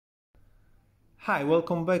Hi,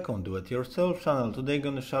 welcome back on Do It Yourself channel. Today I'm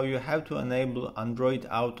going to show you how to enable Android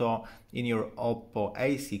Auto in your Oppo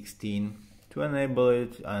A16. To enable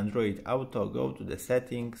it, Android Auto, go to the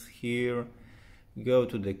settings here, go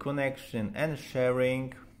to the connection and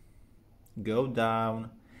sharing, go down,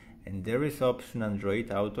 and there is option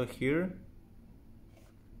Android Auto here.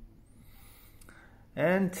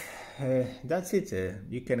 And that's it.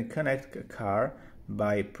 You can connect a car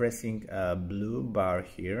by pressing a blue bar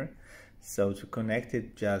here. So to connect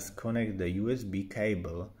it, just connect the USB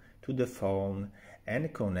cable to the phone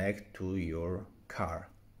and connect to your car.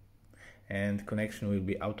 And connection will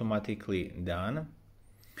be automatically done.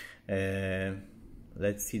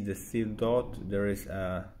 Let's see the seal dot. There is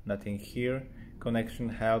nothing here. Connection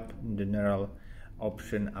help, general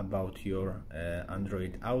option about your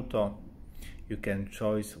Android Auto. You can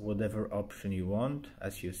choose whatever option you want.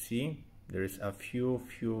 As you see, there is a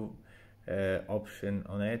few option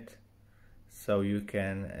on it. So you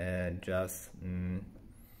can just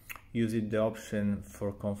use it the option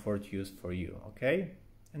for comfort use for you, okay?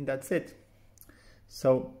 And that's it.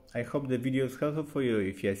 So I hope the video is helpful for you.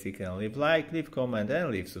 If yes, you can leave like, leave comment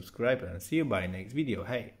and leave subscribe, and see you by next video.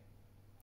 Hey!